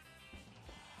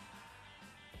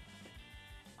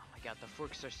 Oh my god, the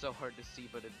forks are so hard to see,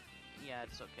 but yeah,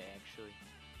 it's okay, actually.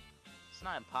 It's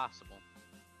not impossible.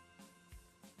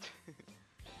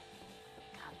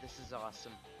 God, this is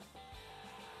awesome.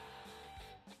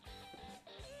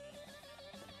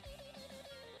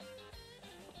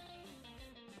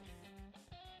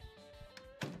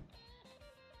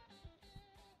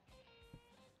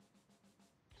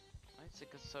 Why is it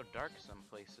so dark some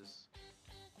places?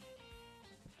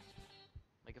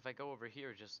 Like if I go over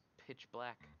here, just pitch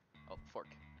black. Oh, fork.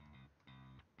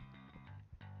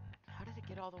 How did it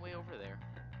get all the way over there?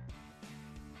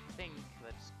 I think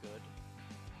that's good.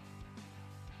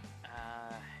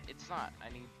 It's not. I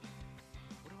need...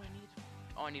 What do I need?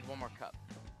 Oh, I need one more cup.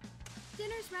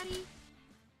 Dinner's ready.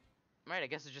 Right, I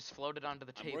guess it just floated onto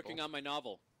the table. I'm working on my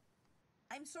novel.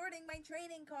 I'm sorting my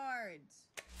trading cards.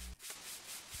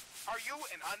 Are you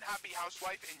an unhappy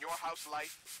housewife in your house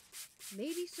life?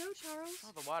 Maybe so, Charles.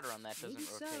 Oh, the water on that doesn't Maybe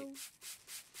rotate.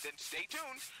 so. Then stay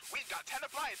tuned. We've got 10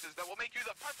 appliances that will make you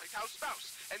the perfect house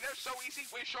spouse. And they're so easy,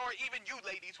 we're sure even you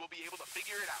ladies will be able to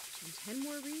figure it out. And 10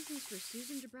 more reasons for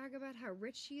Susan to brag about how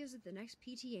rich she is at the next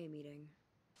PTA meeting.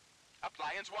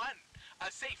 Appliance 1. A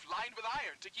safe lined with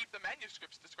iron to keep the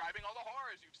manuscripts describing all the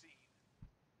horrors you've seen.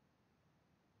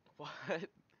 What?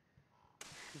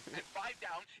 And 5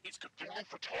 down is Cthulhu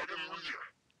Photography.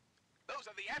 Those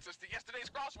are the answers to yesterday's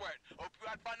crossword. Hope you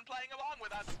had fun playing along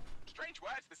with us. Strange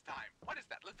words this time. What is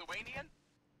that, Lithuanian?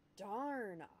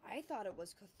 Darn, I thought it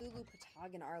was Cthulhu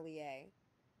Patag and Arlier.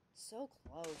 So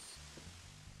close.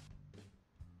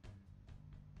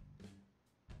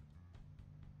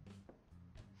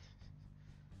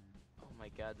 Oh my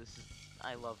god, this is...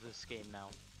 I love this game now.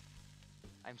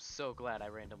 I'm so glad I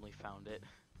randomly found it.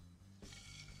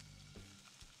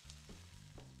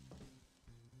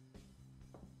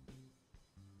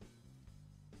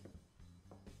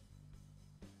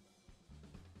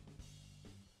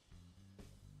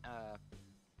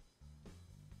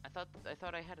 I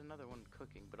thought I had another one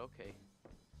cooking, but okay.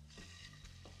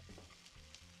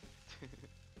 I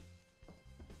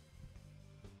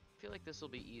feel like this will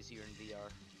be easier in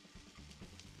VR.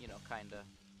 You know, kinda.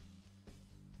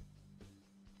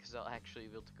 Because I'll actually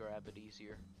be able to grab it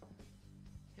easier.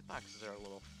 Hitboxes are a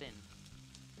little thin.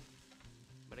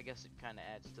 But I guess it kinda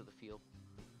adds to the feel.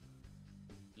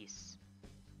 Yes.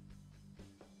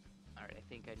 Alright, I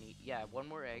think I need... Yeah, one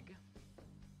more egg.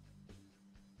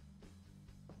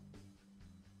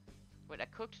 Wait, I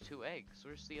cooked 2 eggs.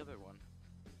 Where's the other one?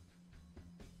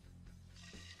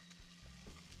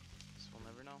 Guess we'll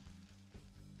never know.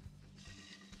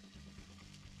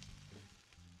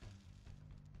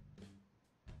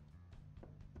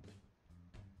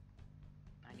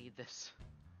 I need this.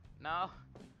 No.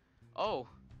 Oh.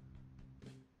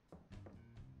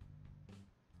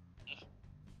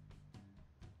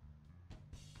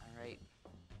 Alright.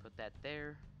 Put that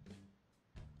there.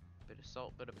 Bit of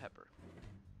salt, bit of pepper.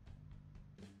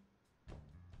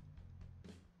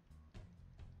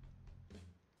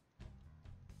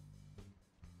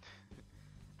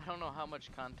 I don't know how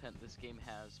much content this game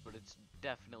has, but it's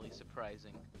definitely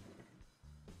surprising.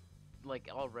 Like,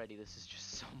 already this is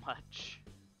just so much.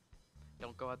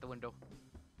 Don't go out the window.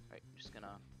 Alright, I'm just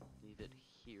gonna leave it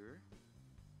here.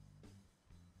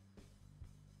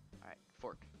 Alright,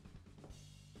 fork.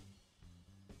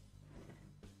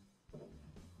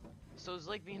 So is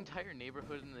like the entire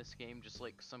neighborhood in this game just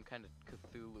like some kind of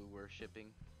Cthulhu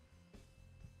worshipping?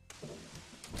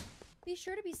 Be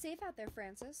sure to be safe out there,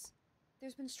 Francis.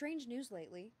 There's been strange news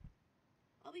lately.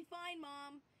 I'll be fine,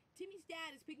 Mom. Timmy's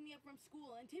dad is picking me up from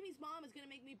school, and Timmy's mom is gonna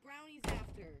make me brownies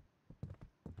after.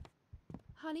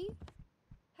 Honey,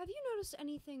 have you noticed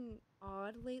anything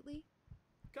odd lately?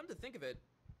 Come to think of it,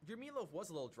 your meatloaf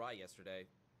was a little dry yesterday.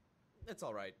 It's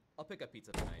alright. I'll pick up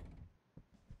pizza tonight.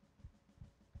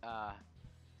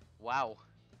 Wow.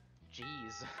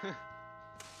 Jeez.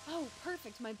 Oh,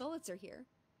 perfect. My bullets are here.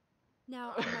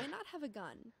 Now, I might not have a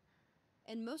gun,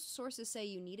 and most sources say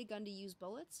you need a gun to use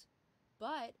bullets,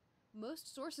 but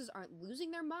most sources aren't losing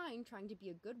their mind trying to be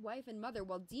a good wife and mother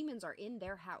while demons are in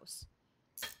their house.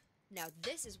 Now,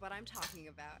 this is what I'm talking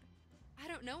about. I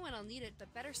don't know when I'll need it,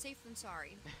 but better safe than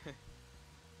sorry.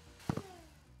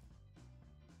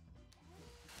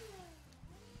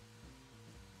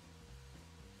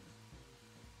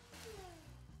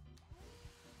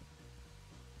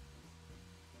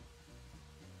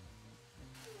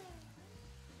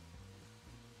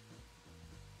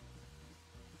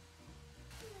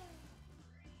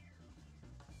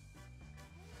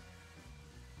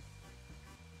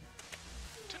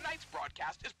 Tonight's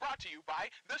broadcast is brought to you by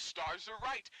The Stars Are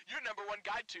Right, your #1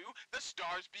 guide to the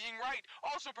stars being right.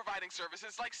 Also providing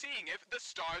services like seeing if the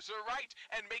stars are right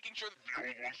and making sure that the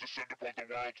old ones descend upon the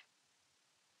world.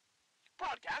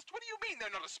 Broadcast? What do you mean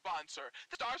they're not a sponsor?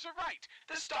 The stars are right.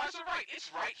 The stars are right.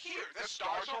 It's right here. The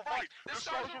stars are right. The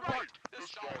stars are right. The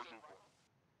stars are right.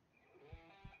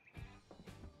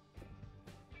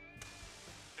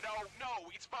 No,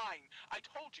 it's fine. I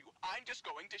told you, I'm just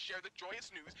going to share the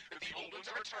joyous news that the old ones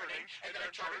are returning, and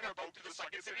they're chartering their boat to the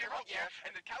Second City of yeah,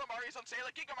 and that calamari is on sale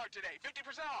at Gigamart today,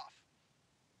 50% off.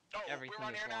 Oh, Everything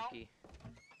we're on is air now? wonky.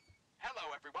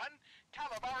 Hello, everyone.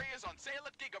 Calamari is on sale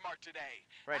at Gigamart today.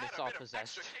 Right, Add it's a all bit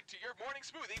possessed. of extra kick to your morning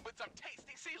smoothie with some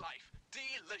tasty sea life.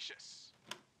 Delicious.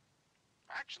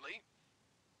 Actually,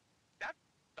 that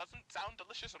doesn't sound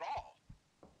delicious at all.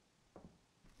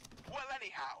 Well,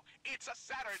 anyhow, it's a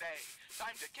Saturday.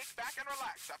 Time to kick back and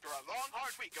relax after a long,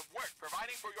 hard week of work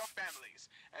providing for your families.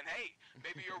 And hey,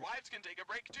 maybe your wives can take a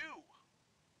break too.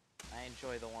 I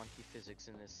enjoy the wonky physics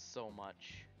in this so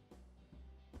much.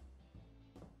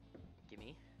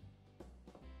 Gimme.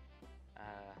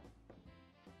 Oh,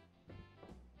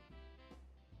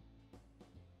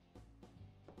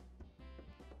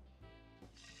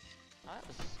 that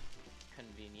was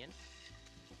convenient.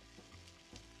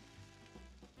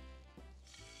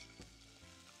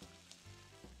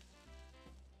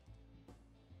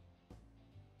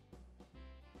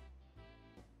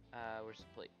 Where's the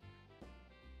plate?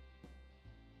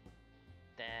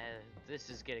 This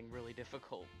is getting really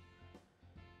difficult.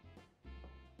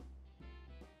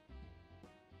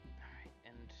 Alright,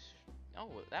 and... oh,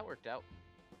 that worked out.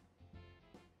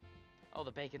 Oh,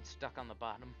 the bacon's stuck on the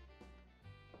bottom.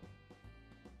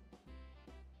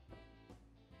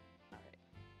 Alright.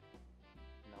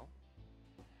 No.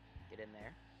 Get in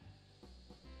there.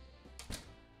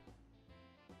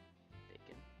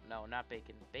 Bacon. No, not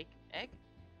bacon. Egg?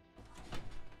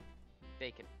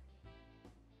 Bacon.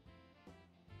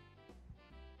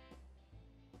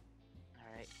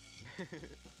 Alright.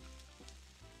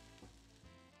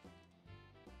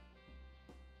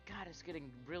 It's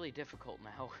getting really difficult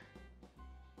now.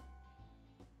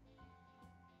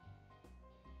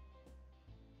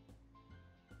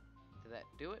 Did that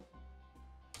do it?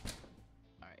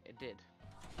 Alright, it did.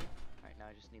 Alright, now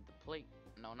I just need the plate.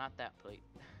 No, not that plate.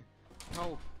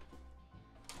 No!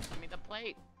 Give me the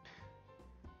plate!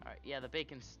 Alright, yeah, the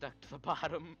bacon's stuck to the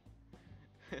bottom.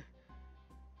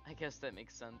 I guess that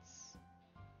makes sense.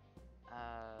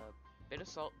 Bit of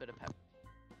salt, bit of pepper.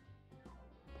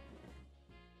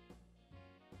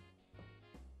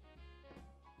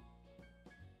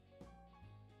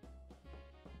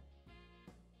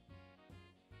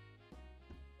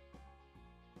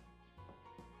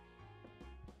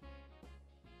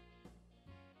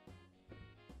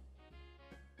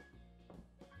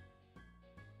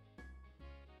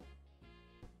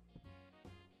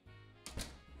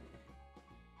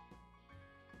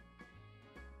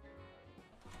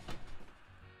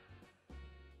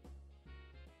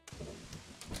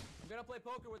 I'm gonna play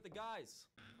poker with the guys.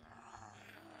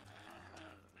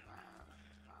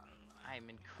 I am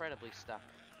incredibly stuck.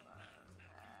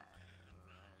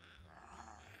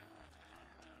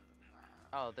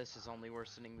 Oh, this is only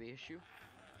worsening the issue.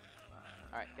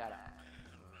 Alright, got it.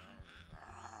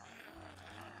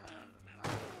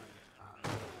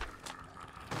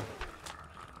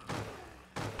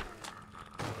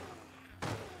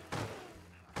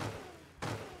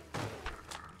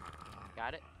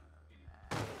 Got it?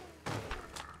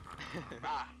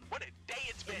 What a day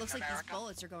it's been, It looks like America. these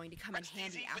bullets are going to come in Rest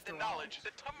handy easy with after the all. knowledge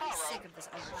that I'm tomorrow sick of this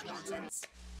other nonsense.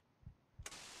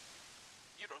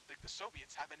 You don't think the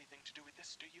Soviets have anything to do with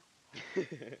this, do you?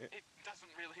 It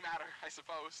doesn't really matter, I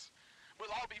suppose.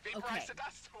 We'll all be vaporized Okay, to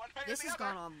dust one way This or the has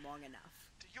other. gone on long enough.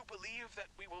 Do you believe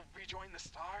that we will rejoin the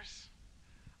stars?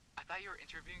 I thought you were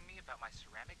interviewing me about my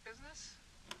ceramic business?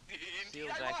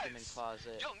 Indeed Sealed I vacuum and was.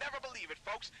 closet. You'll never believe it,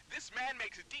 folks. This man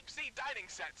makes deep-sea dining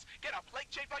sets. Get a plate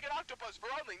shaped like an octopus for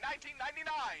only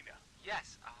 $19.99.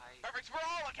 Yes, Perfect for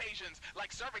all occasions,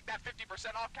 like serving that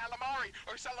 50% off calamari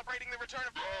or celebrating the return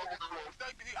of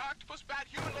the octopus bat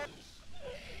human lord.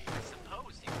 I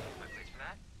suppose you can use my plates for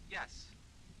that. Yes.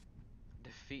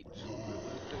 Defeat.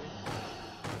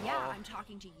 Yeah, Oh. I'm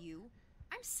talking to you.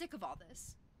 I'm sick of all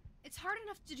this. It's hard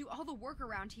enough to do all the work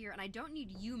around here, and I don't need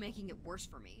you making it worse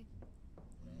for me.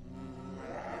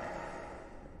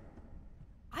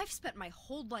 I've spent my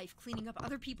whole life cleaning up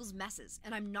other people's messes,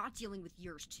 and I'm not dealing with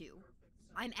yours too.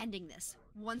 I'm ending this,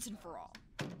 once and for all.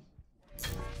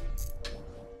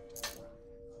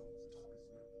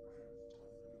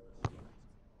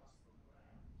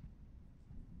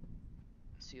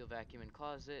 Seal vacuum and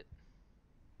closet.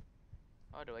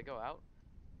 Oh, do I go out?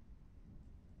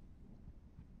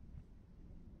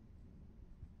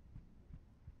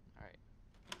 Alright.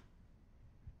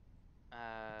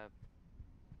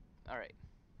 Alright.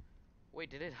 Wait,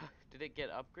 did it did it get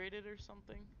upgraded or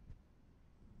something?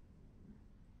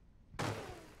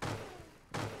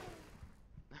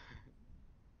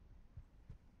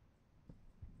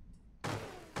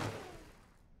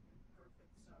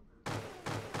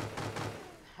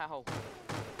 How?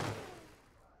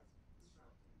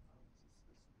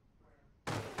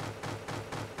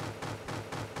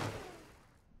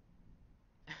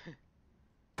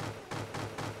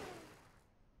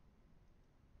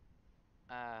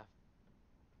 I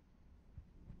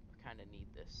kind of need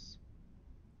this.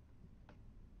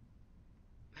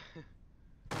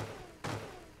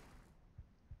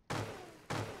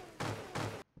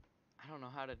 I don't know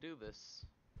how to do this.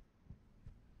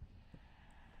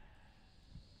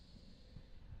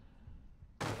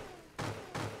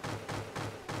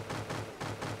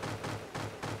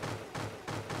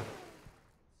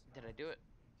 Did I do it?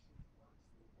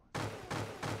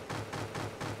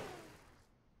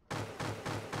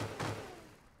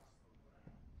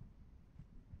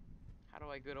 How do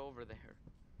I get over there?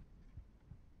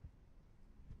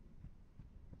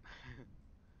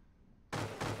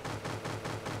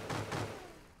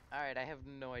 Alright, I have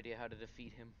no idea how to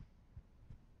defeat him.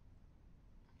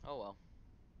 Oh well.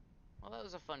 Well, that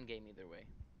was a fun game either way.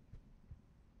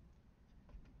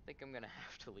 I think I'm gonna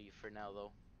have to leave for now,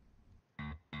 though.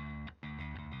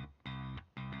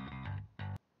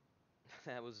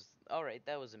 That was... Alright,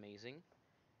 that was amazing.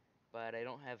 But I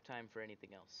don't have time for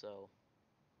anything else, so...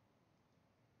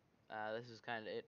 this is kind of it